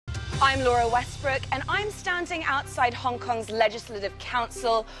I'm Laura Westbrook, and I'm standing outside Hong Kong's Legislative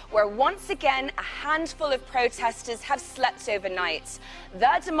Council, where once again a handful of protesters have slept overnight.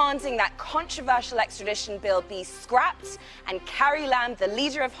 They're demanding that controversial extradition bill be scrapped and Carrie Lam, the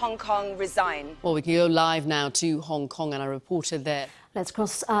leader of Hong Kong, resign. Well, we can go live now to Hong Kong and our reporter there. Let's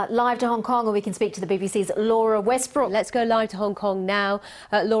cross live to Hong Kong, and we can speak to the BBC's Laura Westbrook. Let's go live to Hong Kong now.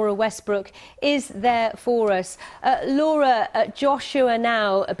 Laura Westbrook is there for us. Laura, Joshua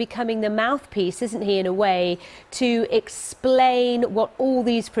now becoming the mouthpiece, isn't he, in a way, to explain what all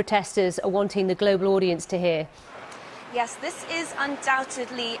these protesters are wanting the global audience to hear? Yes, this is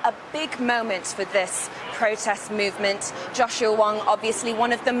undoubtedly a big moment for this protest movement. Joshua Wong, obviously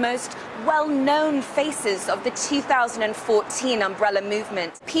one of the most well-known faces of the 2014 umbrella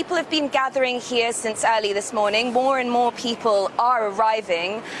movement. People have been gathering here since early this morning. More and more people are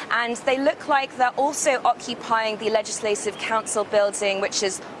arriving, and they look like they're also occupying the Legislative Council building, which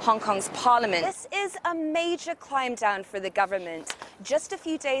is Hong Kong's parliament. This is a major climb down for the government. Just a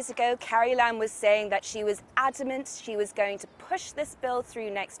few days ago, Carrie Lam was saying that she was adamant she was going to push this bill through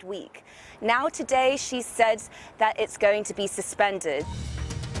next week. Now today she said that it's going to be suspended.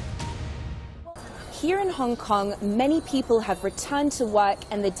 Here in Hong Kong, many people have returned to work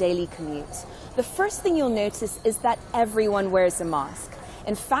and the daily commute. The first thing you'll notice is that everyone wears a mask.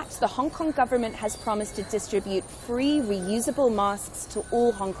 In fact, the Hong Kong government has promised to distribute free reusable masks to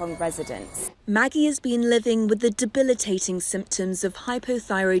all Hong Kong residents. Maggie has been living with the debilitating symptoms of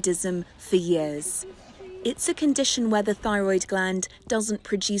hypothyroidism for years. It's a condition where the thyroid gland doesn't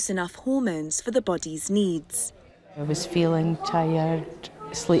produce enough hormones for the body's needs. I was feeling tired,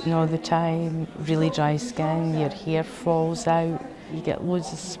 sleeping all the time, really dry skin, your hair falls out, you get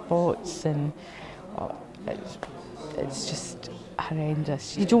loads of spots, and it's just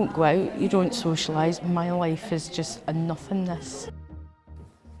horrendous. You don't go out, you don't socialise. My life is just a nothingness.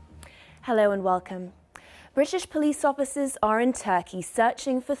 Hello and welcome. British police officers are in Turkey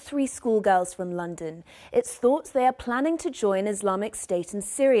searching for 3 schoolgirls from London. It's thought they are planning to join Islamic State in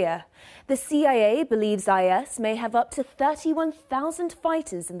Syria. The CIA believes IS may have up to 31,000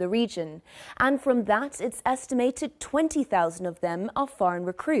 fighters in the region. And from that, it's estimated 20,000 of them are foreign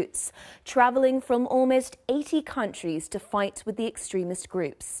recruits, travelling from almost 80 countries to fight with the extremist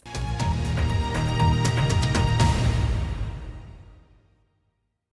groups.